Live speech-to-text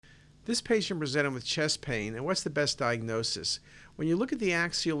This patient presented with chest pain, and what's the best diagnosis? When you look at the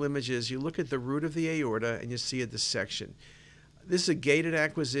axial images, you look at the root of the aorta and you see a dissection. This is a gated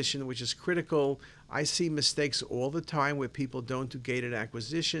acquisition, which is critical. I see mistakes all the time where people don't do gated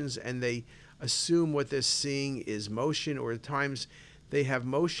acquisitions and they assume what they're seeing is motion, or at times they have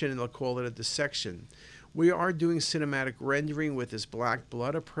motion and they'll call it a dissection. We are doing cinematic rendering with this black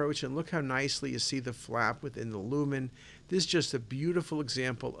blood approach, and look how nicely you see the flap within the lumen. This is just a beautiful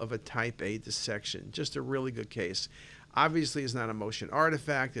example of a type A dissection, just a really good case. Obviously, it's not a motion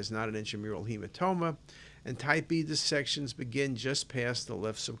artifact, it's not an intramural hematoma, and type B dissections begin just past the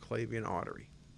left subclavian artery.